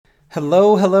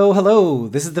Hello, hello, hello.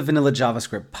 This is the Vanilla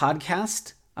JavaScript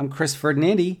podcast. I'm Chris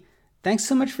Ferdinandi. Thanks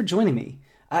so much for joining me.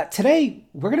 Today,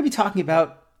 we're going to be talking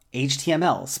about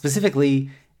HTML, specifically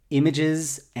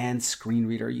images and screen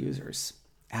reader users.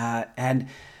 And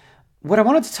what I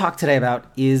wanted to talk today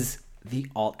about is the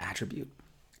alt attribute.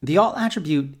 The alt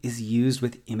attribute is used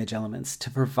with image elements to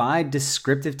provide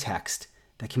descriptive text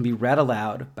that can be read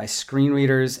aloud by screen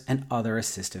readers and other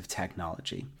assistive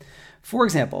technology. For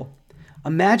example,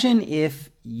 imagine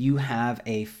if you have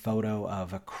a photo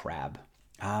of a crab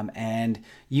and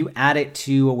you add it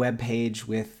to a web page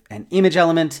with an image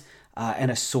element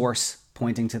and a source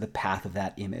pointing to the path of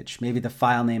that image. Maybe the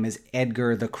file name is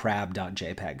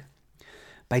edgarthecrab.jpg.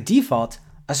 By default,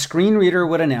 a screen reader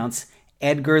would announce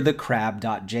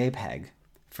edgarthecrab.jpg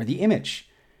for the image.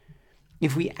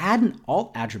 If we add an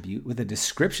alt attribute with a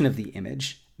description of the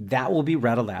image, that will be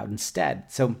read aloud instead.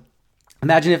 So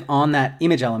imagine if on that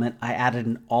image element, I added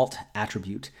an alt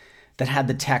attribute that had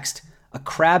the text, "A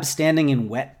crab standing in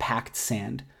wet packed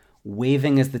sand,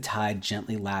 waving as the tide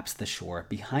gently laps the shore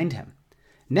behind him."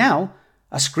 Now,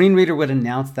 a screen reader would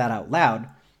announce that out loud,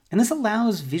 and this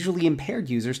allows visually impaired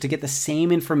users to get the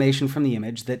same information from the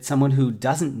image that someone who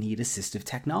doesn't need assistive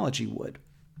technology would.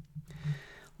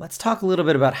 Let's talk a little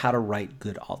bit about how to write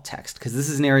good alt text, because this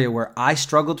is an area where I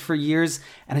struggled for years,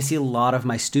 and I see a lot of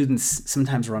my students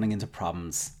sometimes running into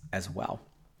problems as well.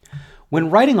 When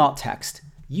writing alt text,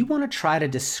 you want to try to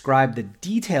describe the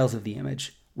details of the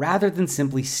image rather than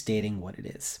simply stating what it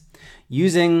is.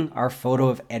 Using our photo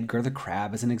of Edgar the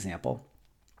crab as an example,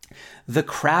 "The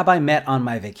crab I met on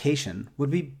my vacation"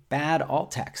 would be bad alt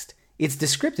text. It's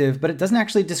descriptive, but it doesn't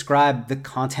actually describe the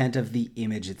content of the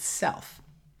image itself.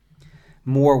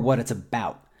 More what it's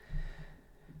about.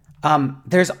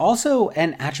 There's also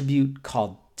an attribute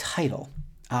called title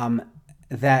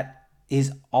that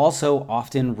is also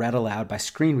often read aloud by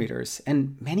screen readers,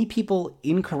 and many people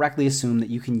incorrectly assume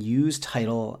that you can use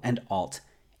title and alt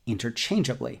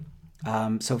interchangeably.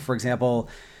 So for example,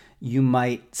 you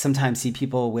might sometimes see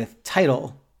people with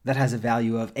title that has a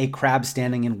value of "a crab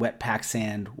standing in wet packed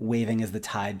sand, waving as the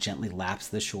tide gently laps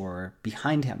the shore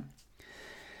behind him."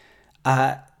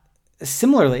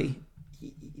 Similarly,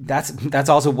 that's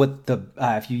also what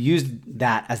if you use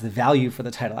that as the value for the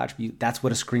title attribute, that's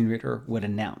what a screen reader would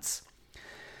announce.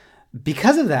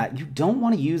 Because of that, you don't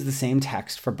want to use the same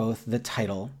text for both the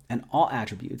title and alt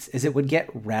attributes, as it would get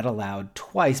read aloud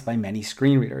twice by many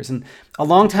screen readers. And a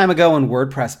long time ago in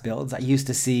WordPress builds, I used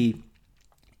to see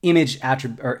image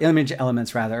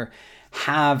elements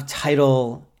have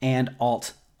title and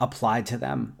alt applied to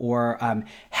them, or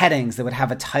headings that would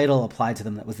have a title applied to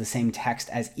them that was the same text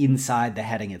as inside the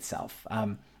heading itself.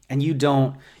 And you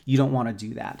don't want to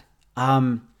do that.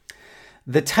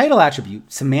 The title attribute,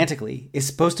 semantically, is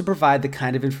supposed to provide the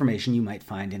kind of information you might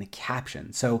find in a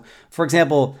caption. So, for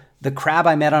example, "The crab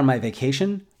I met on my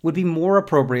vacation" would be more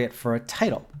appropriate for a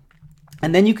title.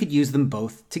 And then you could use them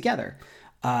both together.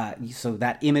 So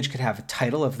that image could have a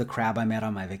title of "The crab I met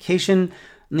on my vacation,"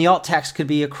 and the alt text could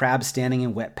be "a crab standing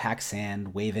in wet packed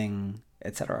sand, waving,"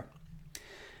 etc.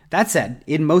 That said,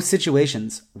 in most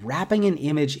situations, wrapping an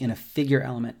image in a figure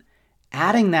element,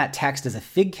 adding that text as a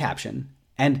fig caption,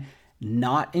 and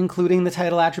not including the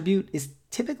title attribute is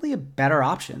typically a better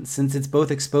option, since it's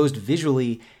both exposed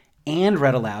visually and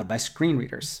read aloud by screen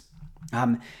readers.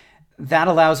 That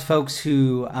allows folks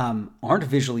who aren't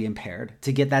visually impaired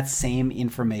to get that same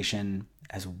information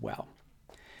as well.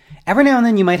 Every now and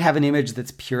then you might have an image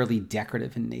that's purely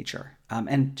decorative in nature.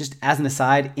 And just as an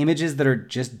aside, images that are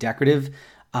just decorative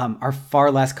are far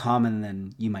less common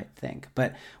than you might think.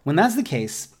 But when that's the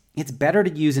case, it's better to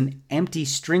use an empty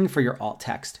string for your alt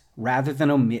text rather than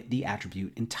omit the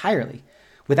attribute entirely.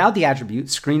 Without the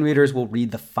attribute, screen readers will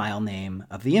read the file name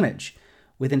of the image.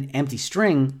 With an empty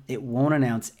string, it won't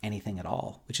announce anything at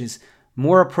all, which is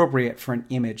more appropriate for an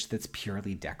image that's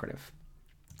purely decorative.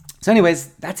 So anyways,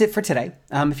 that's it for today.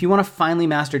 If you want to finally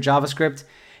master JavaScript,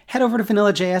 head over to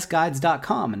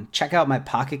vanillajsguides.com and check out my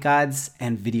pocket guides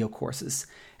and video courses.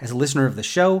 As a listener of the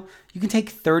show, you can take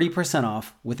 30%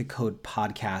 off with the code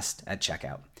podcast at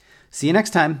checkout. See you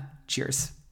next time. Cheers.